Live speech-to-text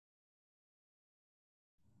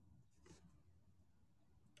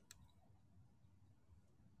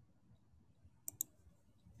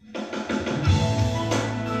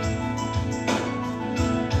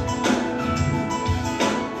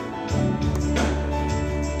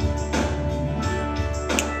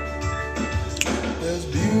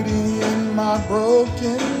my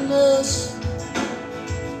brokenness,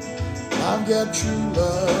 I've got true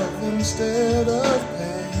love instead of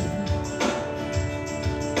pain.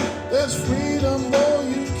 There's freedom though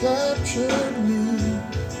you've captured me.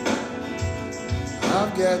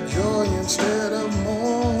 I've got joy instead of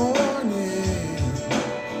mourning.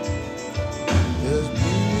 There's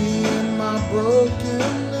beauty in my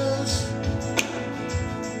brokenness.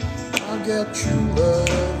 I've got true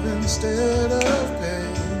love instead of pain.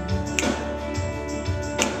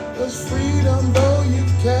 There's freedom though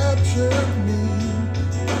you've captured me.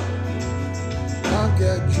 I've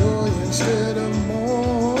got joy instead of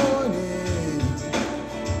mourning.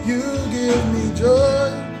 You give me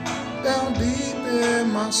joy down deep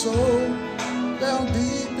in my soul, down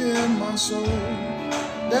deep in my soul,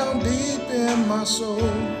 down deep in my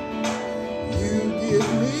soul. You give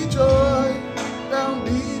me joy down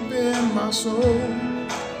deep in my soul,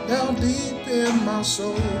 down deep in my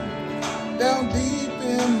soul, down deep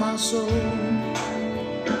in my soul.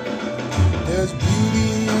 There's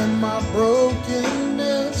beauty in my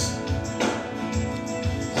brokenness.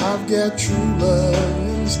 I've got true love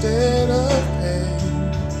instead of pain.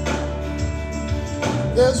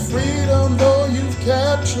 There's freedom though you've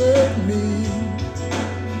captured me.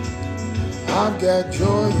 I've got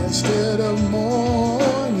joy instead of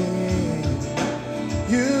mourning.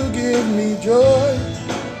 You give me joy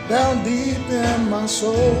down deep in my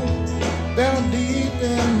soul, down deep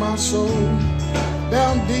in my soul,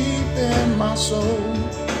 down deep in my soul.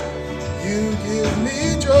 You give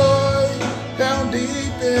me joy down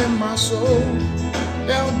deep in my soul,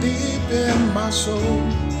 down deep in my soul,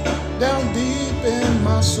 down deep in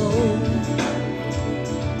my soul.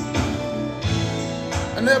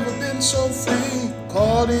 I've never been so free,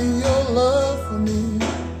 caught in your love for me.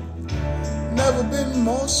 Never been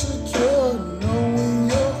more secure, knowing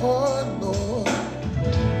your heart, Lord.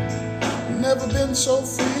 Never been so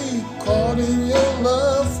free, caught in your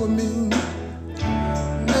love for me.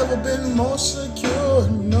 Never been more secure,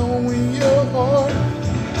 knowing your heart.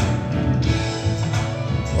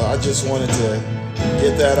 Well, I just wanted to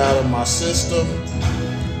get that out of my system.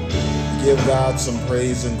 Give God some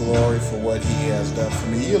praise and glory for what He has done for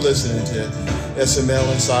me. You're listening to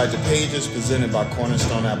SML Inside the Pages, presented by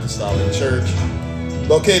Cornerstone Apostolic Church,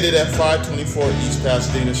 located at 524 East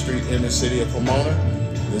Pasadena Street in the city of Pomona.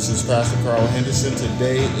 This is Pastor Carl Henderson.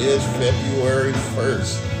 Today is February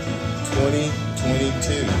 1st,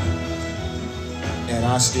 2022, and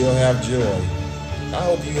I still have joy. I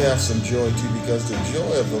hope you have some joy too, because the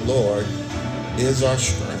joy of the Lord is our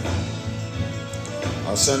strength.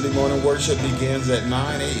 Our Sunday morning worship begins at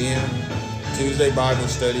 9 a.m., Tuesday Bible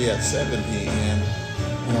study at 7 p.m.,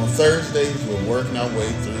 and on Thursdays we're working our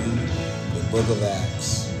way through the book of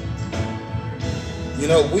Acts. You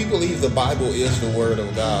know, we believe the Bible is the Word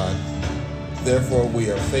of God. Therefore, we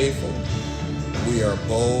are faithful, we are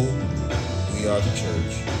bold, we are the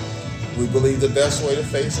church. We believe the best way to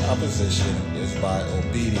face opposition is by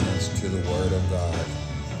obedience to the Word of God.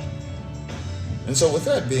 And so with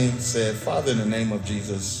that being said, Father, in the name of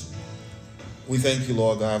Jesus, we thank you,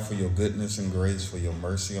 Lord God, for your goodness and grace, for your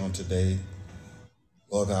mercy on today.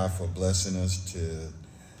 Lord God, for blessing us to,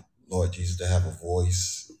 Lord Jesus, to have a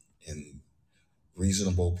voice in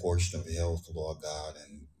reasonable portion of health, Lord God,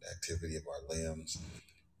 and activity of our limbs,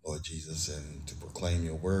 Lord Jesus, and to proclaim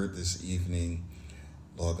your word this evening,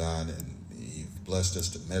 Lord God, and you've blessed us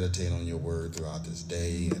to meditate on your word throughout this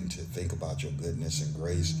day and to think about your goodness and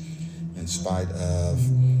grace in spite of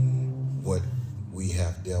what we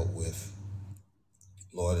have dealt with,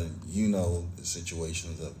 Lord. And you know the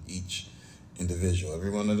situations of each individual,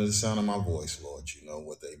 everyone under the sound of my voice, Lord. You know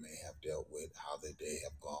what they may have dealt with, how their day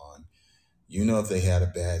have gone. You know if they had a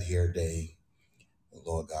bad hair day,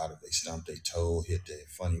 Lord God, if they stumped their toe, hit their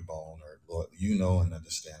funny bone, or Lord, you know and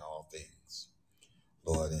understand all things,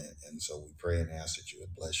 Lord. And so we pray and ask that you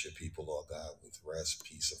would bless your people, Lord God, with rest,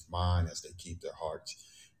 peace of mind as they keep their hearts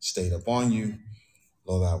stayed upon you.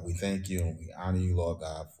 Lord God, we thank you and we honor you, Lord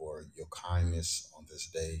God, for your kindness on this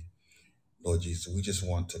day. Lord Jesus, we just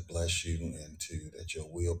want to bless you and that your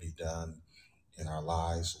will be done in our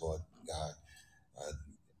lives, Lord God,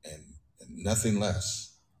 and nothing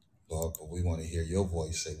less, Lord. But we want to hear your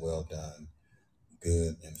voice say, well done,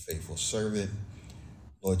 good and faithful servant.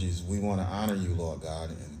 Lord Jesus, we want to honor you, Lord God,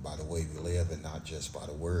 and by the way we live and not just by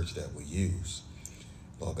the words that we use,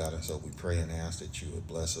 Lord God. And so we pray and ask that you would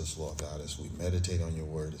bless us, Lord God, as we meditate on your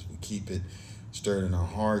word, as we keep it stirred in our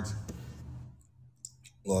hearts,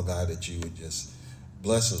 Lord God, that you would just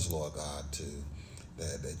bless us, Lord God,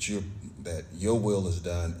 that your will is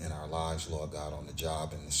done in our lives, Lord God, on the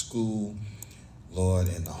job, in the school, Lord,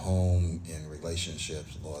 in the home, in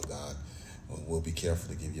relationships, Lord God. we'll be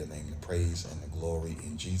careful to give your name the praise and the glory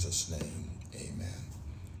in Jesus' name. Amen.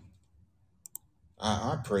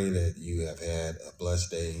 I pray that you have had a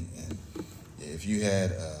blessed day. And if you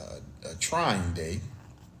had a trying day,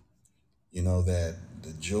 you know that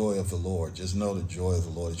the joy of the Lord, just know the joy of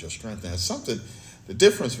the Lord is your strength. And it's something, the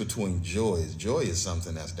difference between joy is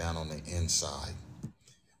something that's down on the inside,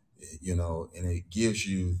 and it gives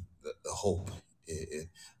you the hope.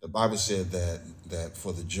 The Bible said that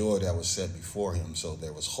for the joy that was set before him, so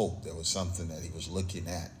there was hope. There was something that he was looking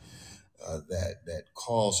at that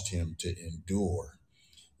caused him to endure.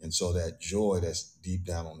 And so that joy that's deep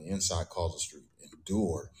down on the inside causes us to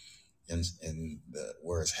endure.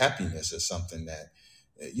 Whereas happiness is something that,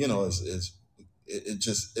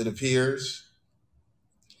 it appears,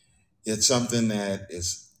 it's something that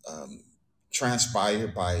is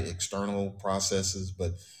transpired by external processes.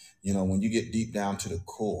 But, when you get deep down to the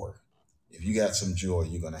core, if you got some joy,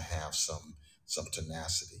 you're going to have some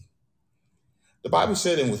tenacity. The Bible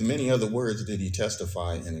said, and with many other words did he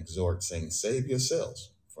testify and exhort, saying, save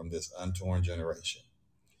yourselves from this untorn generation.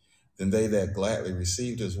 Then they that gladly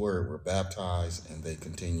received his word were baptized, and they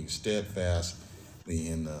continued steadfastly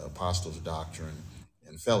in the apostles' doctrine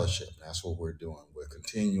and fellowship. That's what we're doing. We're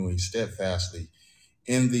continuing steadfastly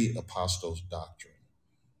in the apostles' doctrine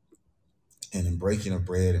and in breaking of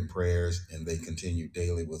bread and prayers, and they continued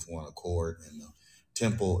daily with one accord in the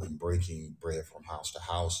temple and breaking bread from house to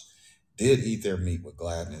house, did eat their meat with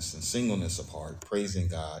gladness and singleness of heart, praising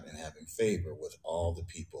God and having favor with all the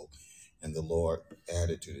people. And the Lord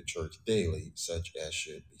added to the church daily such as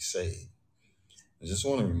should be saved. I just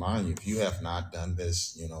want to remind you, if you have not done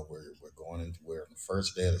this, we're in the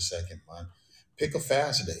first day of the second month. Pick a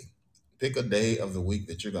fast day. Pick a day of the week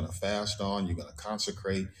that you're going to fast on. You're going to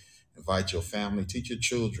consecrate. Invite your family. Teach your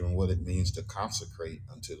children what it means to consecrate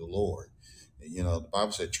unto the Lord. The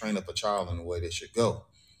Bible said, train up a child in the way they should go.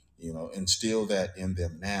 Instill that in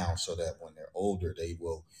them now, so that when they're older, they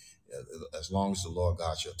will, as long as the Lord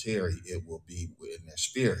God shall tarry, it will be in their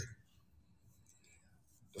spirit.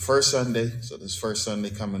 This first Sunday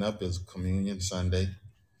coming up is Communion Sunday.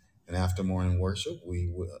 And after morning worship,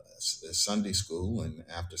 it's Sunday school, and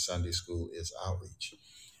after Sunday school is outreach.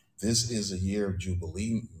 This is a year of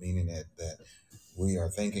Jubilee, meaning that we are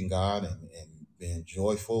thanking God and being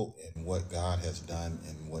joyful in what God has done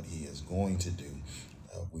and what he is going to do.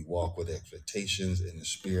 We walk with expectations in the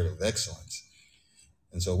spirit of excellence.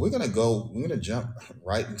 And so we're going to jump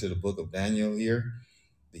right into the book of Daniel here,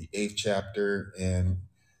 the 8th chapter. And,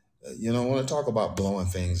 I want to talk about blowing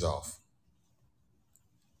things off.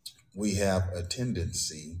 We have a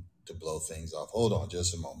tendency to blow things off. Hold on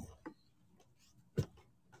just a moment.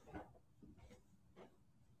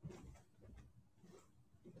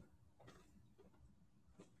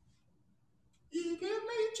 You give me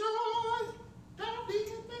joy down deep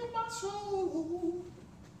in my soul,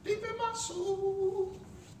 deep in my soul.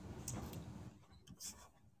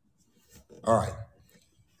 All right.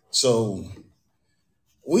 So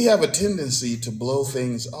we have a tendency to blow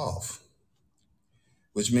things off,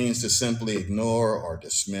 which means to simply ignore or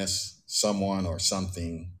dismiss someone or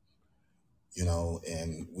something,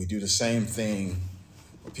 and we do the same thing,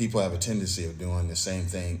 or people have a tendency of doing the same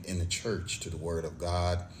thing in the church to the word of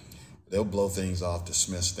God. They'll blow things off,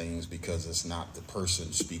 dismiss things because it's not the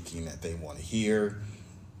person speaking that they want to hear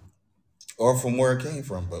or from where it came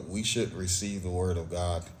from. But we should receive the word of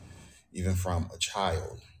God even from a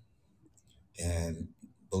child. And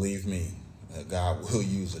believe me, God will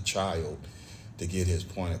use a child to get his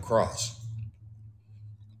point across.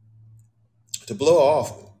 To blow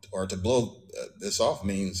off or to blow this off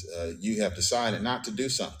means you have decided not to do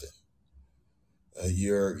something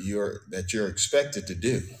you're expected to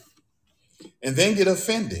do. And then get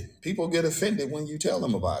offended. People get offended when you tell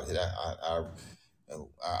them about it.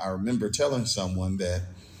 I remember telling someone that,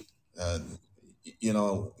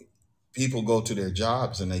 people go to their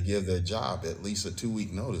jobs and they give their job at least a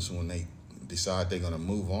 2-week notice when they decide they're going to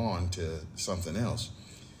move on to something else.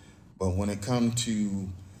 But when it comes to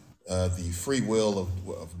the free will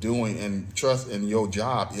of doing, and trust in your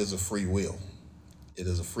job is a free will. It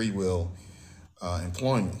is a free will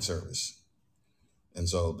employment service. And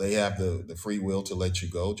so they have the free will to let you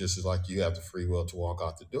go, just as like you have the free will to walk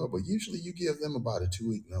out the door. But usually you give them about a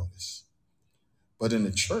 2-week notice. But in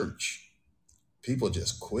the church, people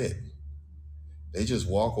just quit. They just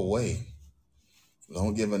walk away.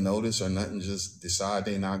 Don't give a notice or nothing, just decide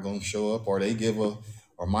they're not going to show up, or they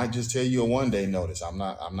or might just tell you a 1-day notice. I'm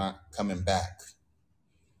not coming back.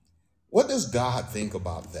 What does God think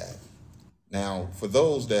about that? Now, for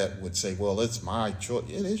those that would say, well, it's my choice,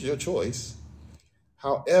 it is your choice.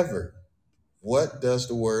 However, What does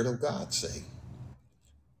the word of God say?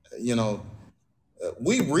 You know,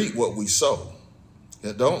 we reap what we sow.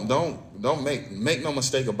 Don't make no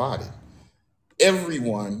mistake about it.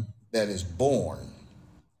 Everyone that is born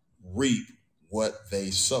reap what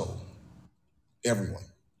they sow. Everyone.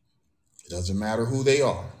 It doesn't matter who they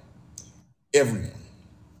are. Everyone.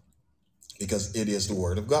 Because it is the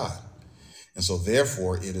word of God. And so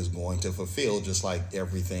therefore it is going to fulfill, just like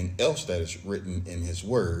everything else that is written in his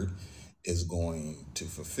word is going to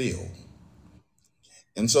fulfill.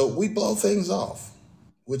 And so we blow things off,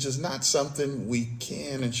 which is not something we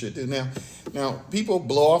can and should do. Now people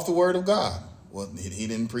blow off the word of God. Well, he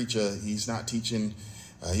didn't preach he's not teaching,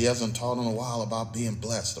 he hasn't taught in a while about being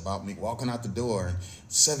blessed, about me walking out the door and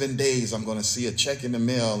 7 days I'm going to see a check in the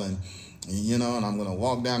mail, and I'm going to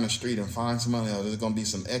walk down the street and find some money. There's going to be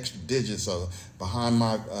some extra digits behind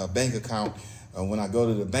my bank account when I go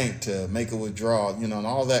to the bank to make a withdrawal, and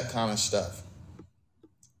all that kind of stuff.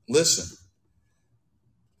 Listen,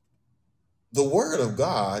 the word of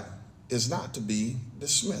God is not to be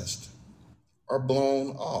dismissed or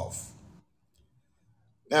blown off.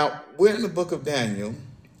 Now, we're in the book of Daniel.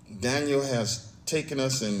 Daniel has taken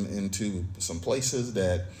us into some places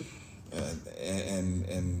that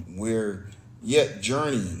and we're yet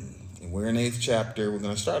journeying, and we're in 8th chapter. We're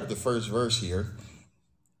going to start at the first verse here,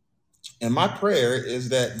 and my prayer is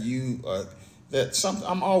that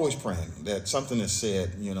I'm always praying that something is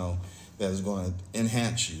said, that is going to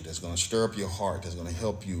enhance you, that's going to stir up your heart, that's going to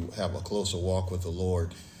help you have a closer walk with the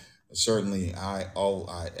Lord. Certainly I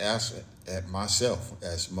ask at myself,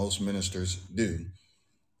 as most ministers do,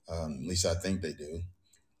 at least I think they do,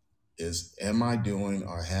 is, am I doing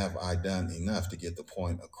or have I done enough to get the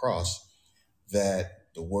point across that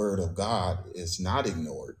the word of God is not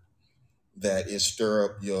ignored, that it stir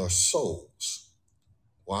up your souls?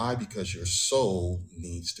 Why? Because your soul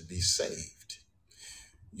needs to be saved.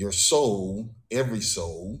 Your soul, every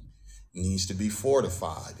soul, needs to be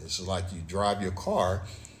fortified. It's like you drive your car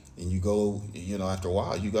and you go, after a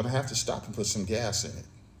while, you're going to have to stop and put some gas in it.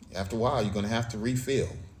 After a while, you're going to have to refill.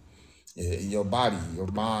 Your body, your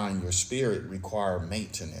mind, your spirit require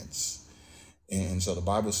maintenance. And so the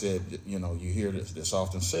Bible said, you hear this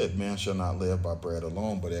often said, man shall not live by bread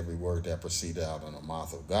alone, but every word that proceeded out of the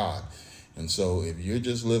mouth of God. And so if you're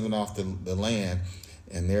just living off the land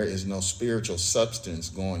and there is no spiritual substance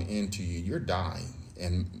going into you, you're dying,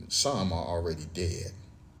 and some are already dead.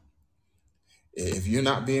 If you're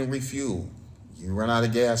not being refueled, you run out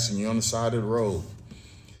of gas and you're on the side of the road,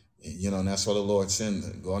 and that's what the Lord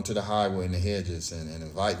send. Go into the highway and the hedges and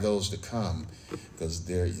invite those to come, because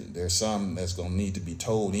there's some that's going to need to be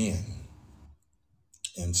told in.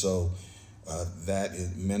 And so that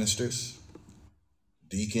is ministers,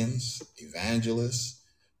 deacons, evangelists,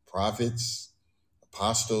 prophets,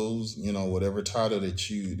 apostles, whatever title that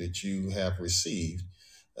you have received.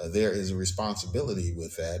 There is a responsibility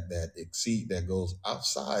with that goes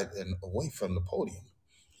outside and away from the podium.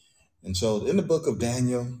 And so in the book of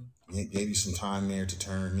Daniel, it gave you some time there to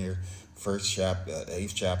turn there. First chapter,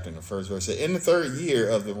 8th chapter, and the first verse. In the 3rd year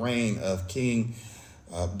of the reign of King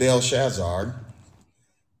Belshazzar,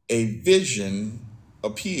 a vision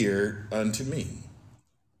appeared unto me,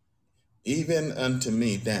 even unto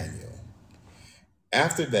me, Daniel,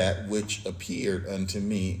 after that which appeared unto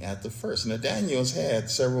me at the first. Now, Daniel's had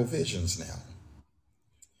several visions now.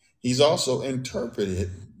 He's also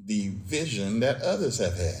interpreted the vision that others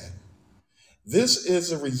have had. This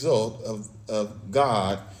is a result of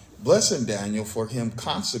God blessing Daniel for him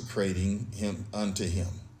consecrating him unto him.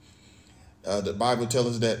 The Bible tells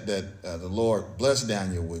us that the Lord blessed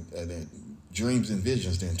Daniel with dreams and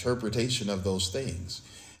visions, the interpretation of those things.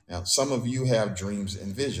 Now, some of you have dreams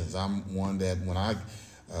and visions. I'm one that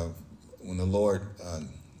when the Lord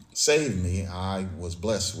saved me, I was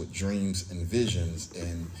blessed with dreams and visions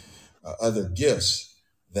and other gifts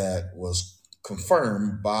that was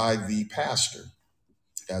confirmed by the pastor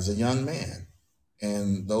as a young man.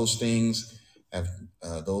 And those things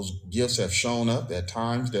those gifts have shown up at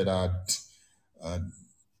times that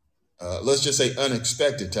let's just say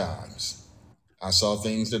unexpected times. I saw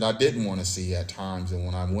things that I didn't want to see at times. And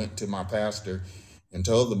when I went to my pastor and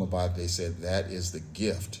told them about it, they said, that is the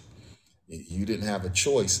gift. You didn't have a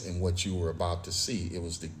choice in what you were about to see. It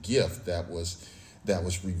was the gift that was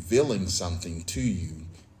revealing something to you.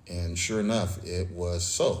 And sure enough, it was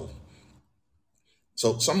so.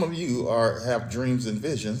 So some of you have dreams and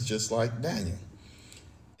visions just like Daniel.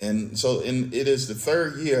 And so it is the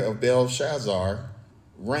 3rd year of Belshazzar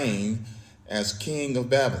reign as king of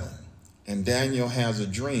Babylon. And Daniel has a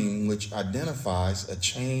dream which identifies a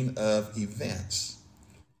chain of events.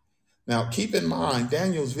 Now, keep in mind,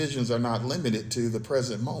 Daniel's visions are not limited to the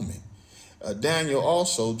present moment. Daniel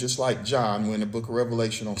also, just like John, when the book of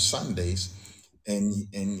Revelation on Sundays, and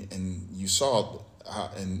you saw,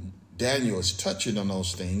 and Daniel is touching on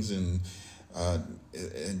those things, uh,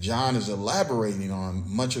 and John is elaborating on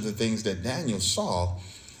much of the things that Daniel saw.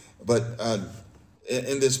 But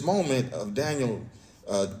in this moment of Daniel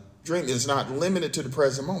dream is not limited to the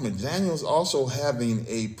present moment. Daniel's also having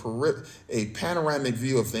a panoramic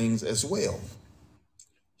view of things as well.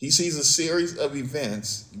 He sees a series of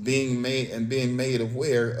events being made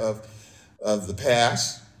aware of the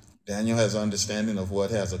past. Daniel has an understanding of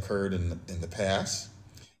what has occurred in the past,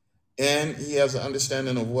 and he has an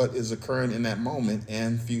understanding of what is occurring in that moment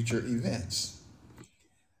and future events.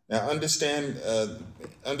 Now, understanding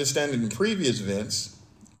previous events,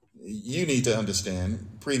 you need to understand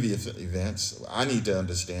previous events. I need to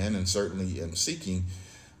understand, and certainly am seeking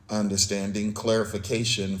understanding,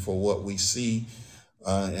 clarification for what we see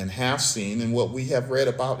and have seen and what we have read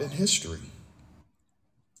about in history.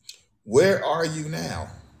 Where are you now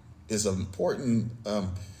is important,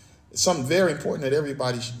 something very important that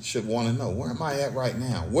everybody should want to know. Where am I at right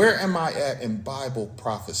now? Where am I at in Bible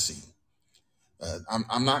prophecy?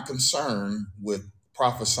 I'm not concerned with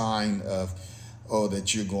prophesying of, oh,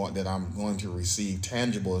 that I'm going to receive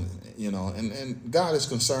tangible, and God is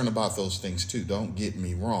concerned about those things too. Don't get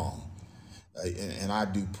me wrong. And I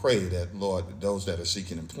do pray that, Lord, those that are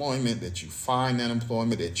seeking employment, that you find that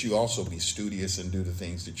employment, that you also be studious and do the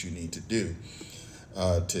things that you need to do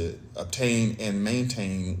to obtain and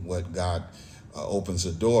maintain what God opens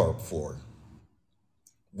the door for.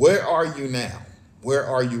 Where are you now? Where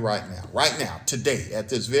are you right now? Right now, today, at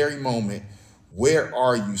this very moment, where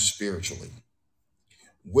are you spiritually?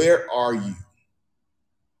 Where are you?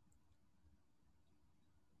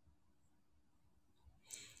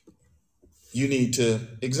 You need to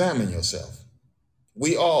examine yourself.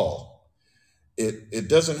 We all, it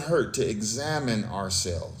doesn't hurt to examine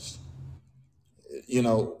ourselves.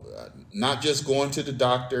 Not just going to the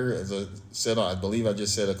doctor, as I said, I believe I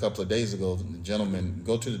just said a couple of days ago, gentlemen,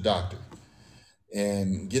 go to the doctor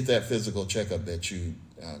and get that physical checkup that you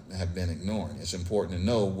have been ignoring. It's important to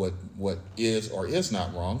know what is or is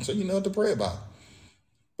not wrong, so you know what to pray about.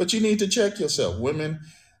 But you need to check yourself. Women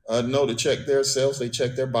know to check themselves. They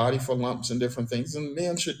check their body for lumps and different things, and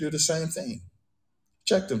men should do the same thing.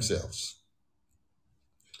 Check themselves.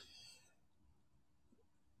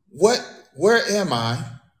 Where am I?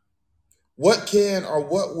 What can or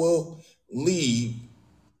what will lead?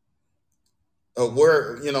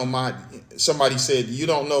 Somebody said you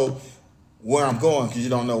don't know where I'm going because you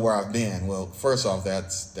don't know where I've been. Well, first off,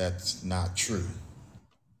 that's not true.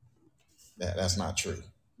 That's not true.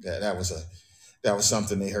 That was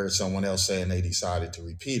something they heard someone else say and they decided to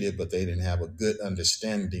repeat it, but they didn't have a good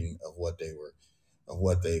understanding of what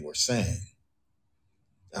they were saying.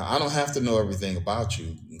 Now, I don't have to know everything about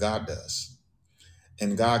you. God does.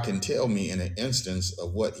 And God can tell me in an instance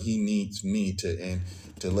of what he needs me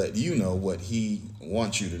to let you know what he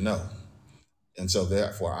wants you to know. And so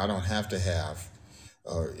therefore, I don't have to have,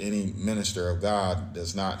 or any minister of God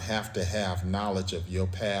does not have to have knowledge of your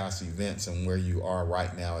past events and where you are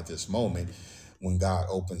right now at this moment when God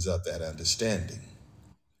opens up that understanding.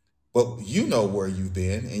 But you know where you've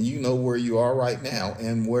been and you know where you are right now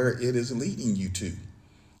and where it is leading you to.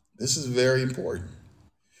 This is very important.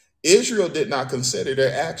 Israel did not consider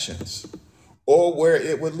their actions or where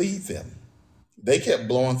it would lead them. They kept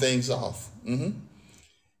blowing things off.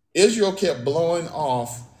 Israel kept blowing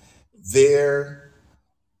off their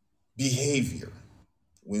behavior.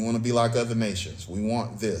 We want to be like other nations. We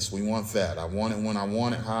want this. We want that. I want it when I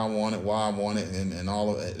want it, how I want it, why I want it, and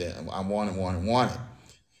all of it. I want it.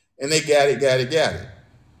 And they got it.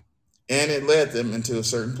 And it led them into a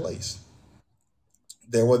certain place.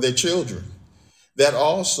 There were their children that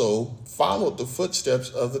also followed the footsteps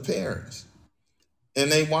of the parents.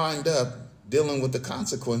 And they wind up dealing with the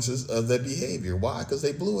consequences of their behavior. Why? Because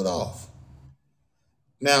they blew it off.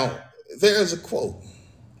 Now, there is a quote.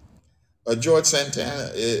 George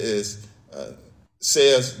Santana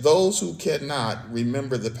says, those who cannot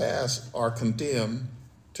remember the past are condemned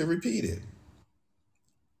to repeat it.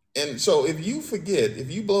 And so if you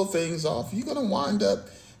blow things off, you're going to wind up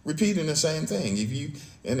repeating the same thing.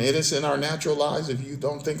 And it is in our natural lives, if you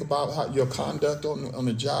don't think about how your conduct on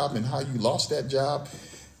the job and how you lost that job,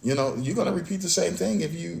 you're going to repeat the same thing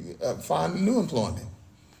if you find new employment.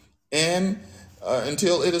 And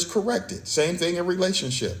until it is corrected. Same thing in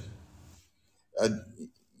relationship.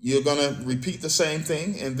 You're going to repeat the same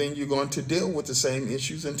thing, and then you're going to deal with the same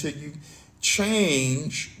issues until you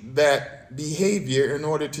change that behavior in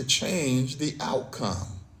order to change the outcome.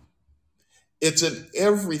 It's in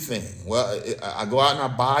everything. Well, I go out and I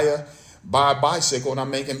buy a bicycle, and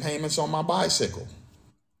I'm making payments on my bicycle.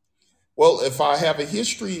 Well, if I have a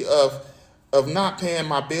history of not paying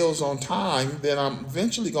my bills on time, then I'm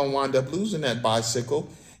eventually going to wind up losing that bicycle.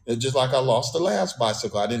 Just like I lost the last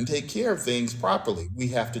bicycle. I didn't take care of things properly. We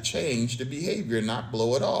have to change the behavior, not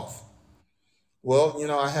blow it off. Well,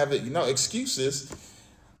 I have it, excuses.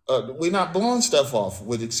 We're not blowing stuff off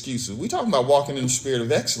with excuses. We're talking about walking in the spirit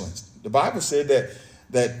of excellence. The Bible said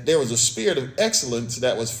that there was a spirit of excellence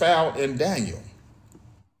that was found in Daniel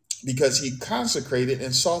because he consecrated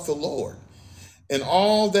and sought the Lord in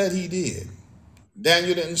all that he did.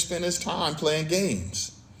 Daniel didn't spend his time playing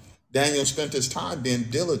games. Daniel spent his time being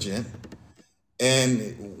diligent.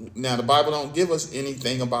 And now the Bible don't give us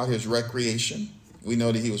anything about his recreation. We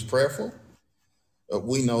know that he was prayerful.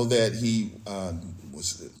 We know that he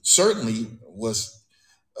was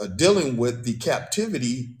dealing with the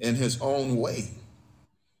captivity in his own way.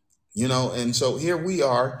 And so here we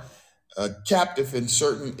are, captive in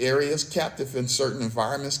certain areas, captive in certain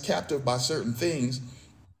environments, captive by certain things.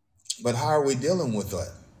 But how are we dealing with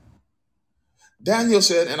that? Daniel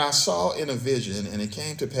said, and I saw in a vision, and it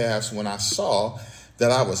came to pass when I saw that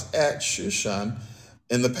I was at Shushan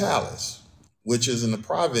in the palace, which is in the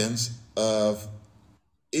province of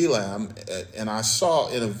Elam, and I saw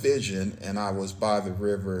in a vision, and I was by the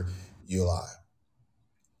river Ulai.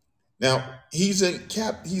 Now he's in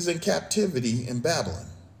captivity in Babylon,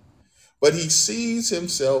 but he sees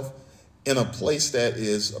himself in a place that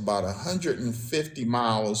is about 150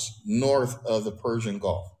 miles north of the Persian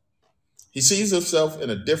Gulf. He sees himself in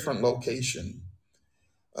a different location,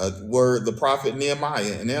 where the prophet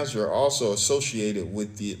Nehemiah and Ezra are also associated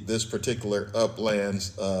with this particular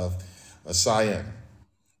uplands of Siam.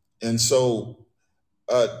 And so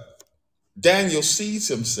uh, Daniel sees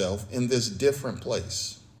himself in this different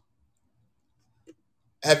place.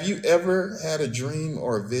 Have you ever had a dream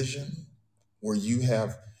or a vision where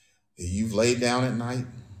you've laid down at night,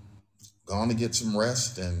 gone to get some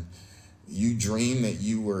rest, and you dream that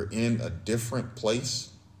you were in a different place?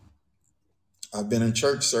 I've been in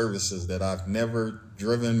church services that I've never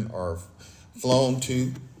driven or flown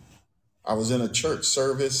to. I was in a church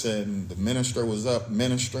service and the minister was up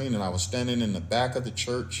ministering, and I was standing in the back of the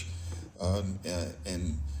church,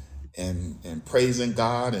 and and praising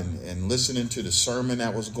God and listening to the sermon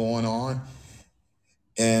that was going on.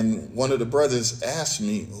 And one of the brothers asked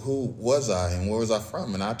me who was I and where was I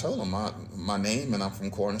from, and I told him my name, and I'm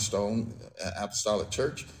from Cornerstone Apostolic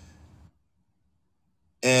Church.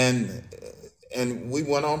 And we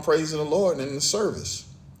went on praising the Lord in the service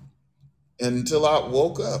until I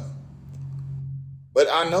woke up. But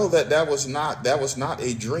I know that was not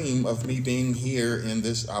a dream of me being here in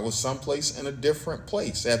this. I was someplace in a different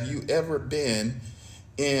place. Have you ever been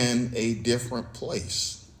in a different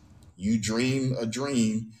place? You dream a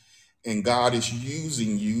dream, and God is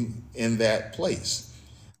using you in that place.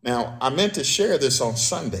 Now, I meant to share this on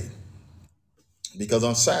Sunday because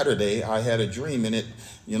on Saturday I had a dream, and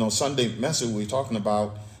Sunday message we were talking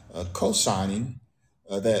about co-signing,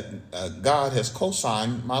 that God has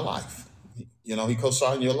co-signed my life. He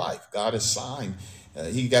co-signed your life. God has signed.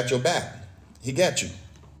 He got your back. He got you,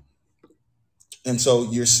 and so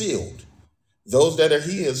you're sealed. Those that are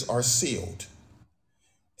His are sealed,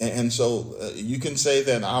 and so you can say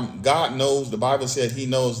that God knows. The Bible said He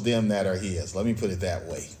knows them that are His. Let me put it that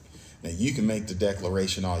way. Now you can make the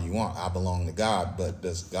declaration all you want. I belong to God, but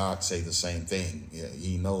does God say the same thing? Yeah,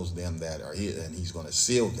 He knows them that are His, and He's going to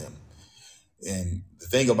seal them. And the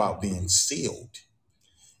thing about being sealed,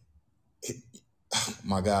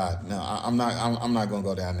 my God, no, I'm not going to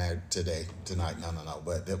go down there tonight. No.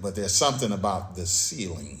 But there's something about the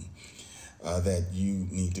sealing that you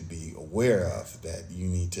need to be aware of. That you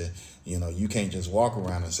need to, you can't just walk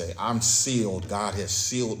around and say, "I'm sealed. God has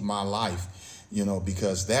sealed my life."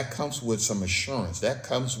 Because that comes with some assurance. That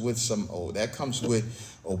comes with that comes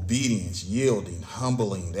with obedience, yielding,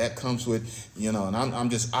 humbling. That comes with, and I'm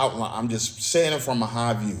just outline. I'm just saying it from a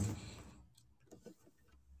high view.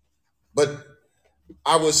 But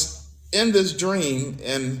I was in this dream,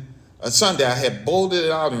 and Sunday I had bolded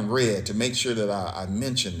it out in red to make sure that I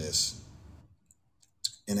mentioned this.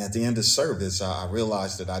 And at the end of service, I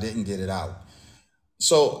realized that I didn't get it out.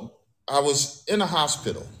 So I was in a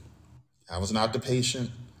hospital. I was not the patient,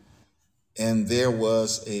 and there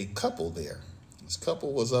was a couple there. This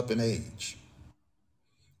couple was up in age,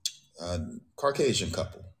 a Caucasian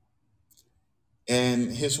couple,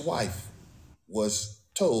 and his wife was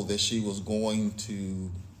told that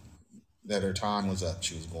that her time was up.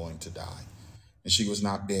 She was going to die, and she was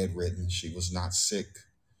not bedridden. She was not sick.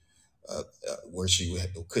 where she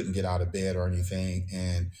couldn't get out of bed or anything.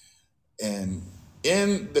 And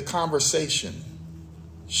in the conversation,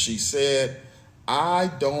 she said,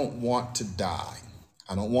 I don't want to die.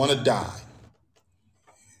 I don't want to die.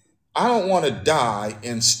 I don't want to die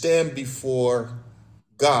and stand before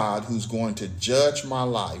God who's going to judge my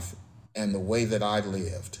life and the way that I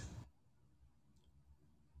lived.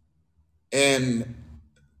 And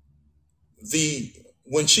the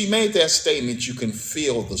when she made that statement, you can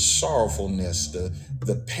feel the sorrowfulness,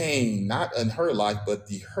 the pain, not in her life, but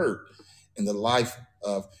the hurt in the life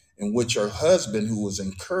of in which her husband, who was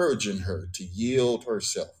encouraging her to yield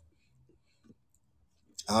herself.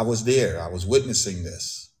 I was there. I was witnessing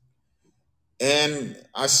this. And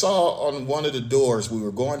I saw on one of the doors, we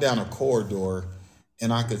were going down a corridor,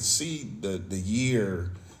 and I could see the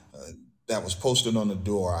year that was posted on the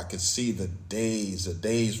door. I could see the days. The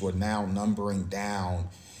days were now numbering down.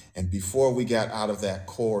 And before we got out of that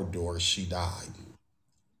corridor, she died.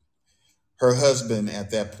 Her husband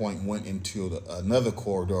at that point went into another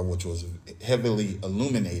corridor, which was heavily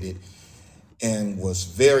illuminated, and was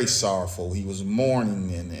very sorrowful. He was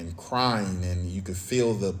mourning and crying, and you could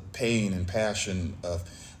feel the pain and passion of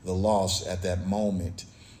the loss at that moment.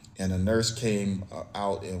 And a nurse came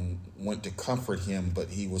out and went to comfort him, but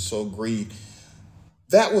he was so grieved.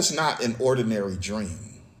 That was not an ordinary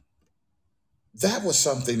dream. That was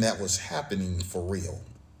something that was happening for real.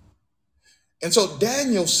 And so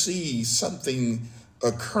Daniel sees something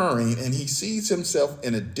occurring, and he sees himself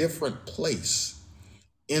in a different place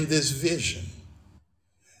in this vision.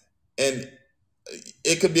 And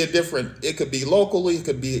it could be it could be locally, it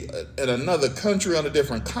could be in another country, on a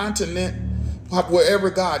different continent, wherever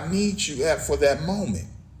God needs you at for that moment.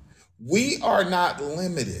 We are not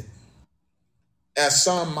limited, as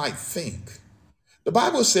some might think. The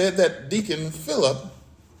Bible said that Deacon Philip,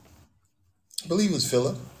 I believe it was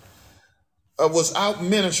Philip, was out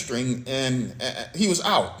ministering, and he was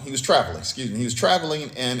traveling, he was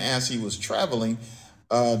traveling, and as he was traveling,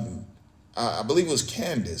 I believe it was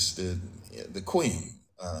Candace, the queen,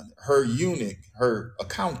 her eunuch, her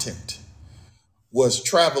accountant, was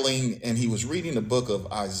traveling, and he was reading the book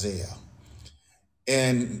of Isaiah.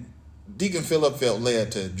 And Deacon Philip felt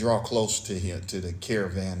led to draw close to him, to the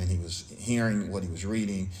caravan, and he was hearing what he was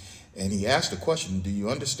reading. And he asked the question, do you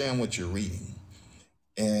understand what you're reading?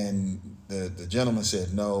 And the gentleman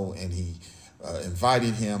said no, and he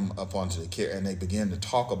invited him up onto the car, and they began to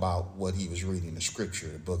talk about what he was reading, the scripture,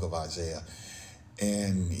 the book of Isaiah.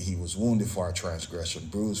 And he was wounded for our transgression,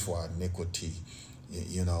 bruised for our iniquity,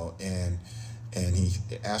 and he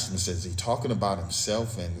asked him, said, is he talking about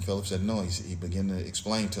himself? And Philip said, no. He began to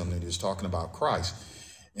explain to him that he was talking about Christ.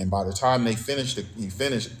 And by the time he finished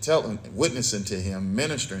witnessing to him,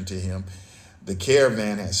 ministering to him, the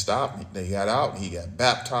caravan had stopped. They got out. He got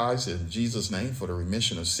baptized in Jesus' name for the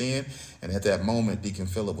remission of sin. And at that moment, Deacon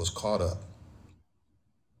Philip was caught up.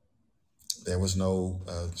 There was no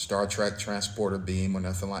Star Trek transporter beam or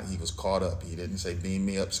nothing like that. He was caught up. He didn't say, beam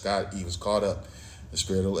me up, Scott. He was caught up. The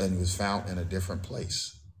Spirit of, and he was found in a different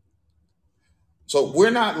place. So we're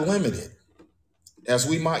not limited, as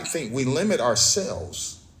we might think. We limit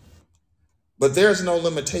ourselves, but there's no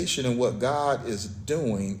limitation in what God is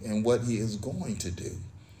doing and what he is going to do.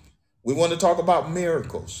 We want to talk about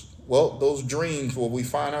miracles. Well, those dreams where we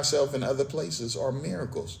find ourselves in other places are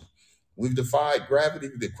miracles. We've defied gravity,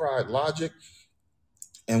 we've defied logic,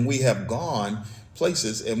 and we have gone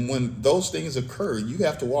places. And when those things occur, you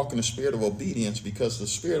have to walk in the spirit of obedience, because the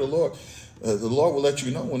Spirit of the Lord will let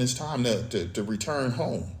you know when it's time to return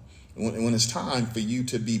home, when it's time for you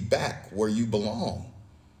to be back where you belong.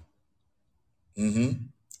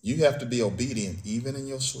 You have to be obedient even in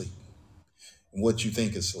your sleep, what you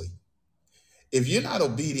think is sleep. If you're not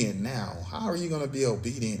obedient now, how are you going to be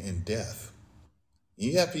obedient in death?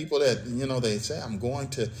 You have people that, they say, I'm going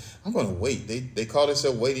to wait. They call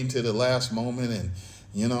themselves waiting to the last moment. And,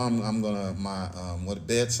 I'm going to, with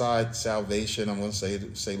bedside salvation, I'm going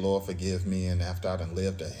to say, Lord, forgive me. And after I done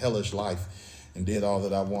lived a hellish life and did all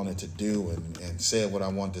that I wanted to do and said what I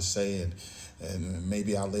wanted to say, and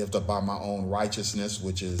maybe I lived up by my own righteousness,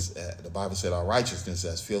 which is, the Bible said our righteousness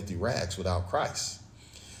as filthy rags without Christ.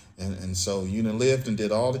 And so you done lived and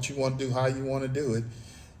did all that you want to do, how you want to do it.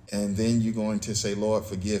 And then you're going to say, Lord,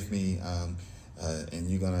 forgive me. And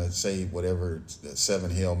you're going to say whatever,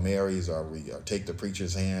 7 Hail Marys, or take the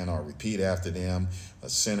preacher's hand, or repeat after them a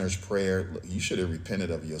sinner's prayer. You should have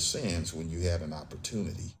repented of your sins when you had an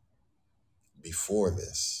opportunity before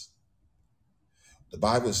this. The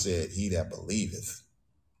Bible said, he that believeth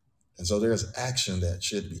And so there's action that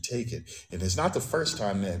should be taken. And it's not the first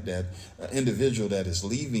time that individual that is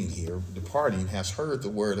leaving here, departing, has heard the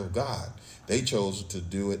word of God. They chose to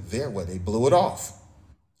do it their way. They blew it off.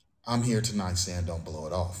 I'm here tonight saying don't blow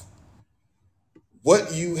it off.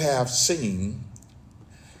 What you have seen,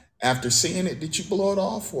 after seeing it, did you blow it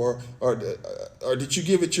off, or did you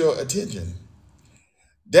give it your attention?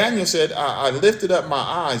 Daniel said, I lifted up my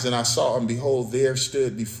eyes and I saw, and behold, there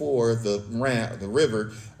stood before the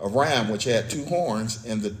river, a ram which had two horns,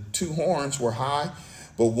 and the two horns were high,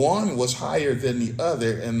 but one was higher than the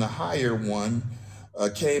other, and the higher one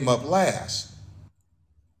came up last.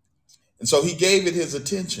 And so he gave it his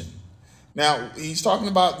attention. Now, he's talking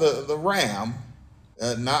about the ram,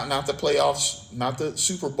 not the playoffs, not the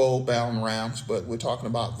Super Bowl bound Rams, but we're talking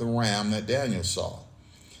about the ram that Daniel saw.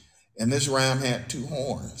 And this ram had two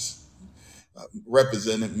horns,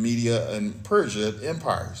 represented Media and Persia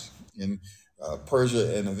empires. And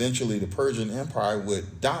Persia and eventually the Persian Empire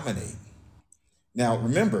would dominate. Now,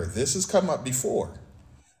 remember, this has come up before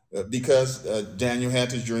because Daniel had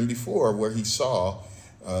this dream before where he saw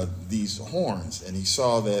these horns, and he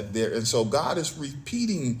saw that there. And so God is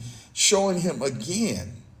repeating, showing him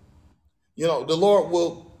again. You know, the Lord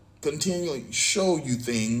will continually show you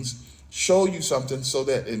things, show you something so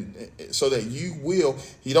that you will.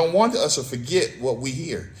 He don't want us to forget what we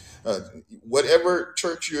hear. Whatever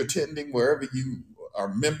church you're attending, wherever you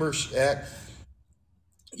are members at,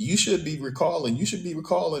 you should be recalling. You should be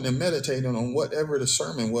recalling and meditating on whatever the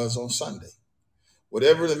sermon was on Sunday.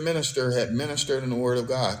 Whatever the minister had ministered in the Word of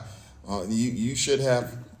God, you should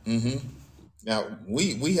have. Now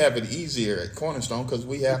we have it easier at Cornerstone because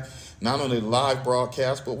we have not only live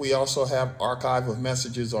broadcast, but we also have archive of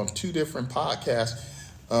messages on 2 different podcasts,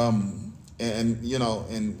 and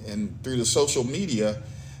through the social media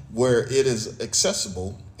where it is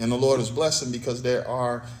accessible. And the Lord is blessing because there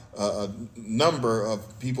are a number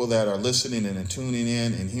of people that are listening and tuning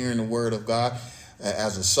in and hearing the Word of God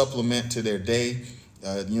as a supplement to their day.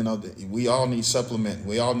 We all need supplement.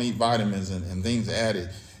 We all need vitamins and things added.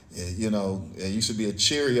 There used to be a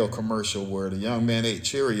Cheerio commercial where the young man ate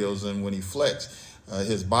Cheerios, and when he flexed,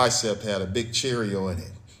 his bicep had a big Cheerio in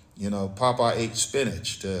it. Papa ate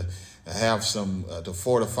spinach to have some to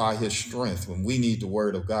fortify his strength when we need the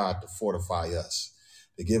Word of God to fortify us,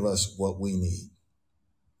 to give us what we need.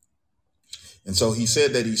 And so he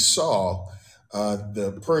said that he saw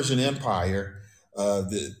the Persian Empire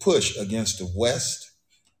the push against the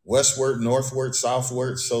westward, northward,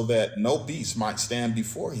 southward, so that no beast might stand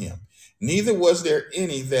before him. Neither was there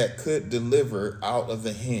any that could deliver out of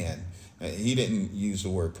the hand. He didn't use the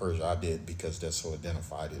word Persia. I did because that's so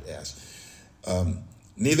identified it as.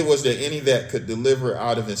 Neither was there any that could deliver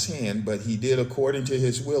out of his hand, but he did according to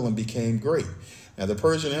his will and became great. Now the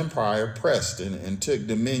Persian Empire pressed and took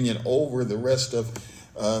dominion over the rest of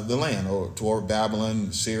the land, or toward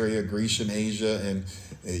Babylon, Syria, Grecian Asia, and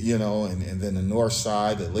then the north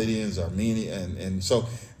side, the Lydians, Armenia. And so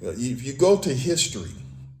if you go to history,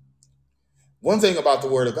 one thing about the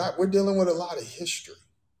Word of God, we're dealing with a lot of history.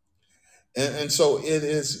 And so it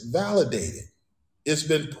is validated. It's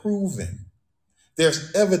been proven.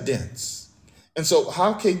 There's evidence. And so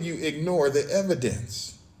how can you ignore the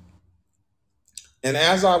evidence? And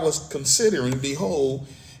as I was considering, behold,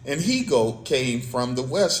 an he-goat came from the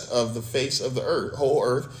west of the face of the earth, whole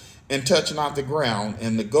earth, and touched not the ground.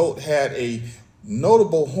 And the goat had a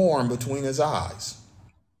notable horn between his eyes.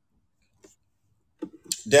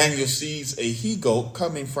 Daniel sees a he-goat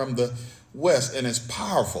coming from the west, and it's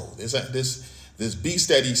powerful. This beast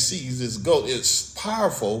that he sees, this goat, is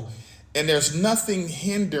powerful, and there's nothing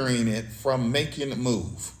hindering it from making a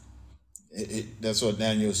move. That's what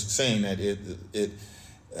Daniel's saying, that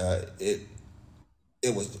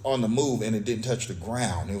it was on the move and it didn't touch the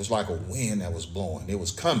ground. It was like a wind that was blowing. It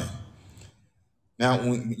was coming. Now,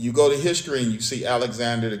 when you go to history and you see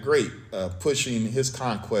Alexander the Great pushing his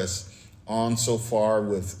conquest on so far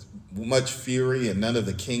with much fury, and none of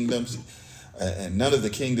the kingdoms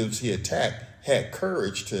he attacked had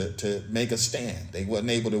courage to make a stand. They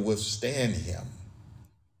wasn't able to withstand him.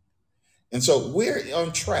 And so we're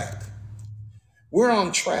on track. We're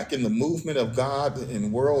on track in the movement of God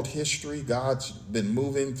in world history. God's been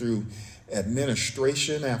moving through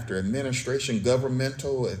administration after administration,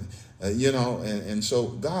 governmental, and so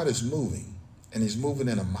God is moving, and he's moving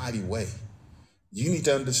in a mighty way. You need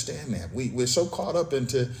to understand that. We're so caught up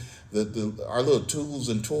into our little tools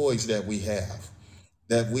and toys that we have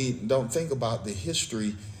that we don't think about the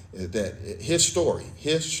history, his story.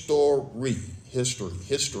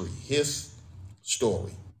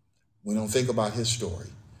 We don't think about his story.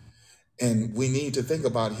 And we need to think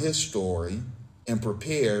about his story and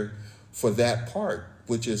prepare for that part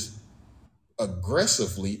which is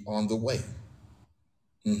aggressively on the way.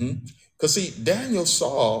 Because see, Daniel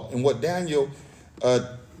saw, and what Daniel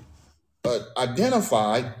uh,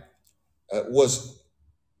 identified was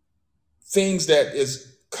things that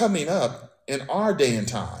is coming up in our day and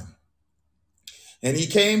time. And he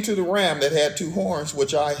came to the ram that had two horns,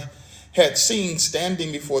 which I had seen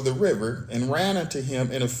standing before the river, and ran unto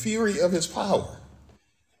him in a fury of his power.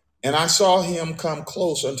 And I saw him come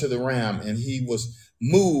close unto the ram, and he was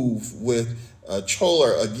moved with a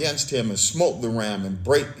choler against him, and smote the ram, and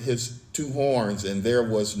brake his two horns, and there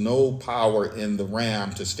was no power in the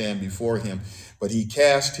ram to stand before him. But he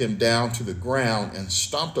cast him down to the ground and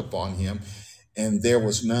stomped upon him, and there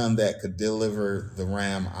was none that could deliver the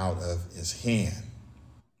ram out of his hand.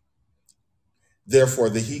 Therefore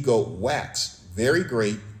the he-goat waxed very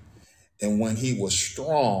great, and when he was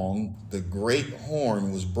strong, the great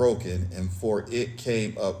horn was broken, and for it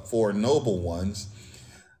came up four noble ones,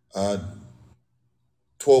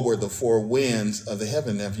 toward the four winds of the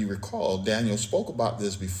heaven. Now, if you recall, Daniel spoke about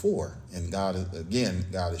this before, and God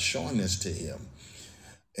is showing this to him.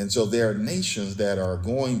 And so there are nations that are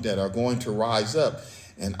going to rise up,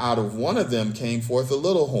 and out of one of them came forth a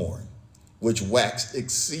little horn, which waxed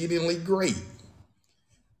exceedingly great,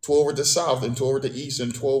 toward the south and toward the east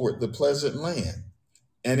and toward the pleasant land.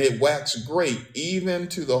 And it waxed great even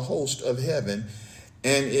to the host of heaven,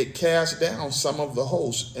 and it cast down some of the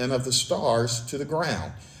hosts and of the stars to the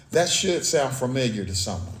ground. That should sound familiar to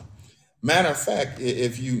someone. Matter of fact,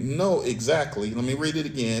 if you know exactly, let me read it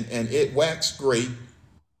again. And it waxed great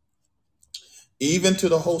even to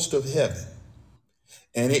the host of heaven,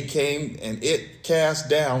 and it came and it cast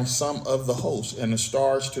down some of the hosts and the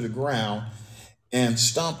stars to the ground, and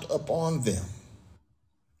stomped upon them.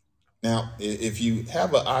 Now, if you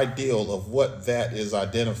have an ideal of what that is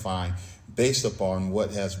identifying based upon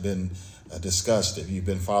what has been discussed, if you've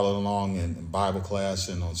been following along in Bible class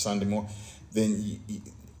and on Sunday morning, then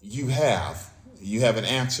you have an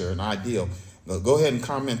answer, an ideal. Now, go ahead and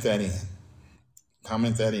comment that in.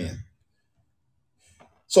 Comment that in.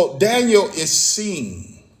 So Daniel is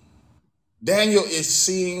seeing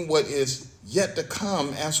what is yet to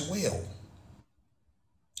come as well.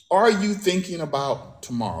 Are you thinking about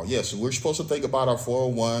tomorrow? Yes, we're supposed to think about our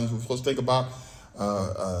 401s. We're supposed to think about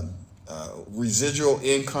residual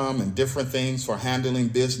income and different things for handling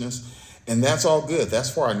business. And that's all good. That's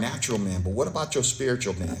for our natural man. But what about your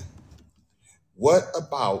spiritual man? What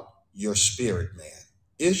about your spirit man?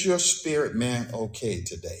 Is your spirit man okay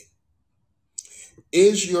today?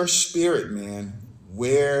 Is your spirit man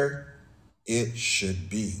where it should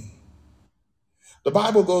be? The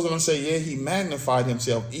Bible goes on to say, yeah, he magnified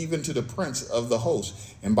himself even to the prince of the host,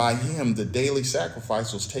 and by him the daily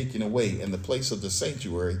sacrifice was taken away, and the place of the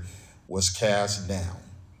sanctuary was cast down.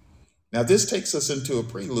 Now, this takes us into a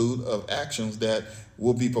prelude of actions that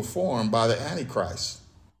will be performed by the Antichrist.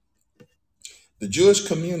 The Jewish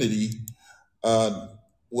community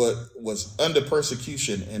was under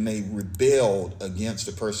persecution, and they rebelled against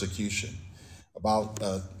the persecution. About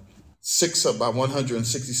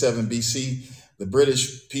 167 BC, the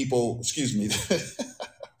British people, BCE,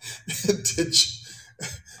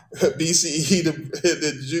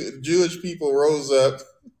 the Jewish people rose up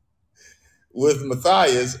with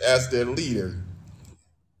Matthias as their leader,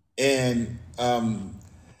 and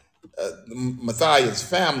Matthias'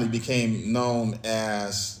 family became known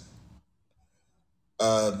as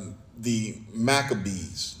the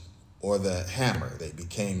Maccabees, or the Hammer. They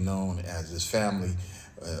became known as his family,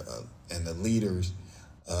 and the leaders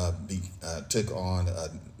took on a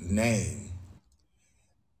name.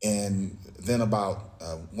 And then about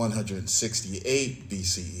 168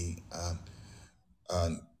 BCE,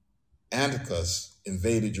 Antiochus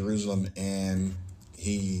invaded Jerusalem, and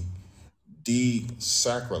he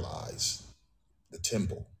desacralized the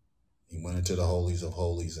temple. He went into the holies of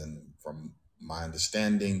holies, and from my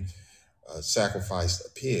understanding, sacrificed a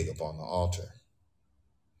pig upon the altar.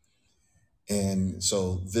 And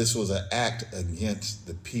so this was an act against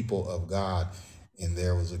the people of God, and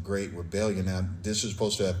there was a great rebellion. Now, this is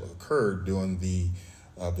supposed to have occurred during the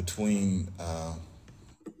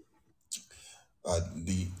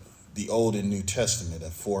Old and New Testament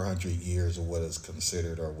of 400 years, of what is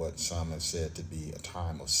considered, or what some have said to be, a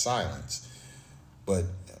time of silence. But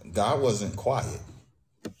God wasn't quiet.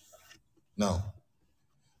 No.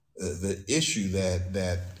 The issue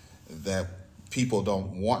that people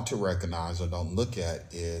don't want to recognize or don't look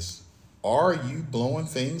at is, are you blowing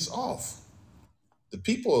things off?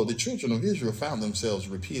 The children of Israel found themselves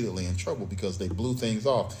repeatedly in trouble because they blew things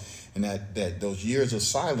off. And that those years of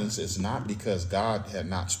silence is not because God had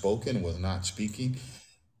not spoken, was not speaking.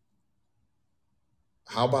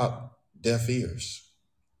 How about deaf ears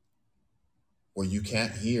where you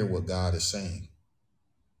can't hear what God is saying?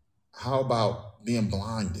 How about being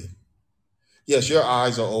blinded? Yes, your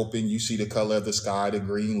eyes are open. You see the color of the sky, the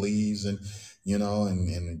green leaves, and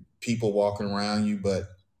and people walking around you, but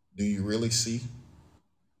do you really see?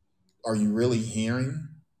 Are you really hearing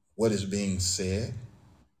what is being said?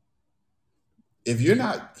 If you're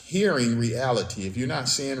not hearing reality, if you're not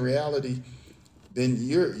seeing reality, then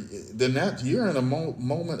you're in a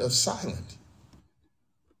moment of silence.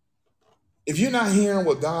 If you're not hearing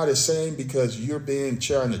what God is saying because you're being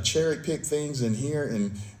trying to cherry pick things and hear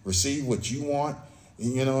and receive what you want,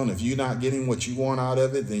 and if you're not getting what you want out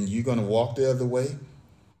of it, then you're going to walk the other way.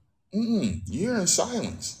 You're in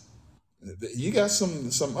silence. You got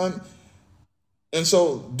and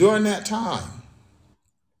so during that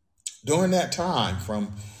time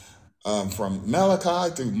from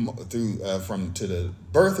Malachi through from to the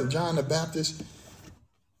birth of John the Baptist,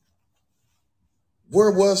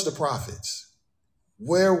 where was the prophets?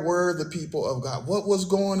 Where were the people of God? What was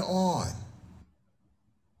going on?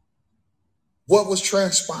 What was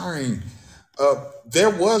transpiring? There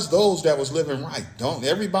was those that was living right. Don't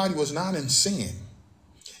Everybody was not in sin.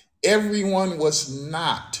 Everyone was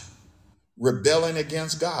not rebelling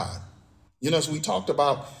against God. As we talked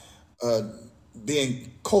about uh,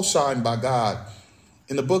 being co-signed by God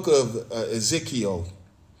in the book of Ezekiel,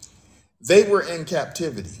 they were in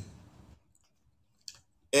captivity.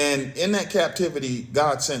 And in that captivity,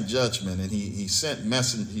 God sent judgment, and he sent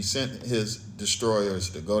he sent his destroyers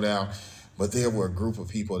to go down. But there were a group of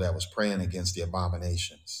people that was praying against the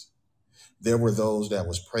abominations. There were those that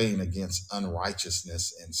was praying against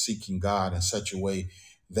unrighteousness and seeking God in such a way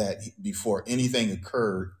that before anything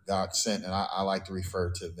occurred, God sent, and I like to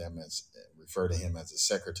refer to him as a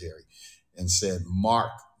secretary, and said,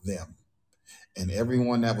 "Mark them," and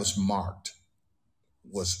everyone that was marked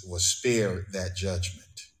was spared that judgment.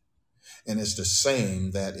 And it's the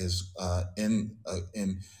same that is in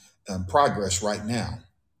progress right now,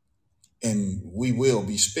 and we will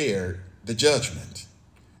be spared the judgment.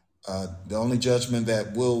 The only judgment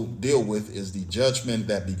that we'll deal with is the judgment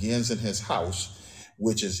that begins in his house,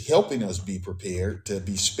 which is helping us be prepared to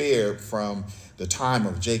be spared from the time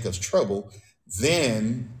of Jacob's trouble.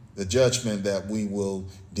 Then the judgment that we will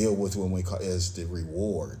deal with when we call is the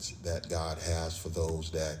rewards that God has for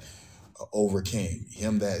those that overcame.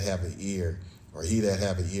 Him that have an ear, or he that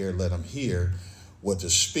have an ear, let him hear what the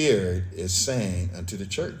Spirit is saying unto the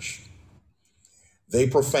church. They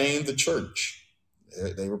profaned the church.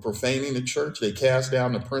 They were profaning the church. They cast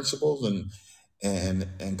down the principles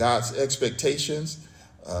and God's expectations.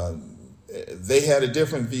 Uh, they had a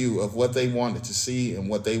different view of what they wanted to see and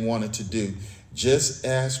what they wanted to do, just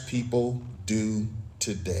as people do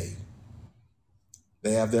today.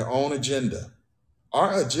 They have their own agenda.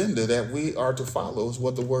 Our agenda that we are to follow is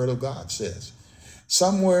what the Word of God says.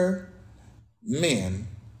 Somewhere, men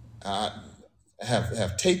uh,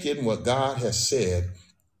 have taken what God has said,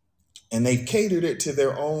 and they've catered it to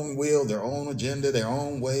their own will, their own agenda, their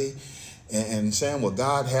own way, and saying, well,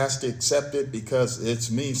 God has to accept it because it's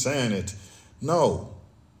me saying it. No,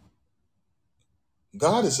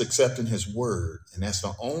 God is accepting his word, and that's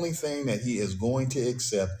the only thing that he is going to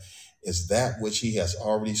accept is that which he has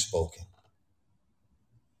already spoken.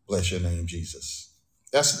 Bless your name, Jesus.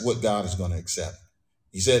 That's what God is going to accept.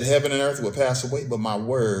 He said, heaven and earth will pass away, but my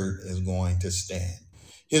word is going to stand.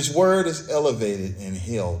 His word is elevated and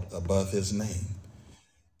held above his name.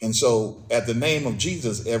 And so at the name of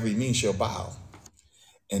Jesus, every knee shall bow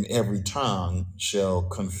and every tongue shall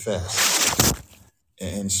confess.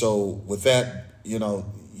 And so with that,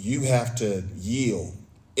 you have to yield.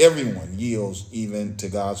 Everyone yields even to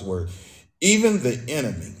God's word. Even the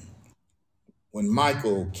enemy, when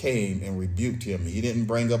Michael came and rebuked him, he didn't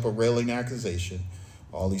bring up a railing accusation.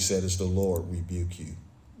 All he said is, the Lord rebuke you.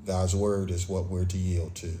 God's word is what we're to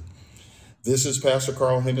yield to. This is Pastor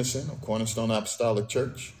Carl Henderson of Cornerstone Apostolic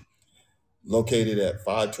Church, located at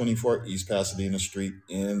 524 East Pasadena Street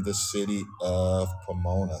in the city of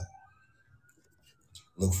Pomona.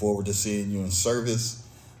 Look forward to seeing you in service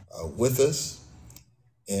with us.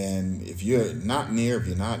 And if you're not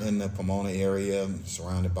in the Pomona area,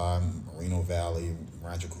 surrounded by Moreno Valley,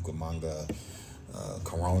 Rancho Cucamonga,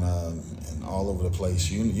 Corona, and all over the place,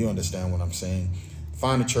 you understand what I'm saying.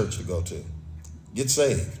 Find a church to go to. Get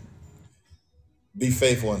saved. Be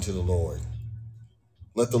faithful unto the Lord.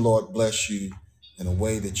 Let the Lord bless you in a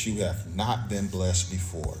way that you have not been blessed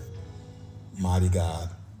before. Mighty God.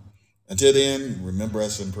 Until then, remember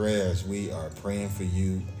us in prayer as we are praying for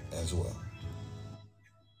you as well.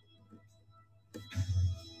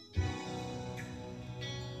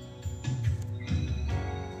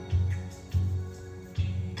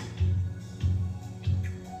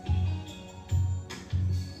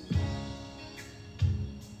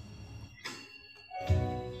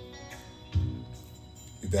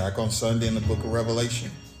 back on Sunday in the book of Revelation.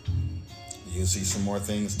 You'll see some more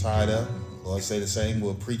things tied up. Lord say the same.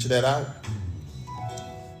 We'll preach that out.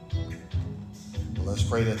 But let's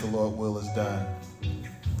pray that the Lord's will is done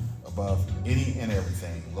above any and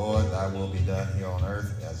everything. Lord, thy will be done here on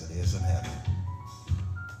earth as it is in heaven.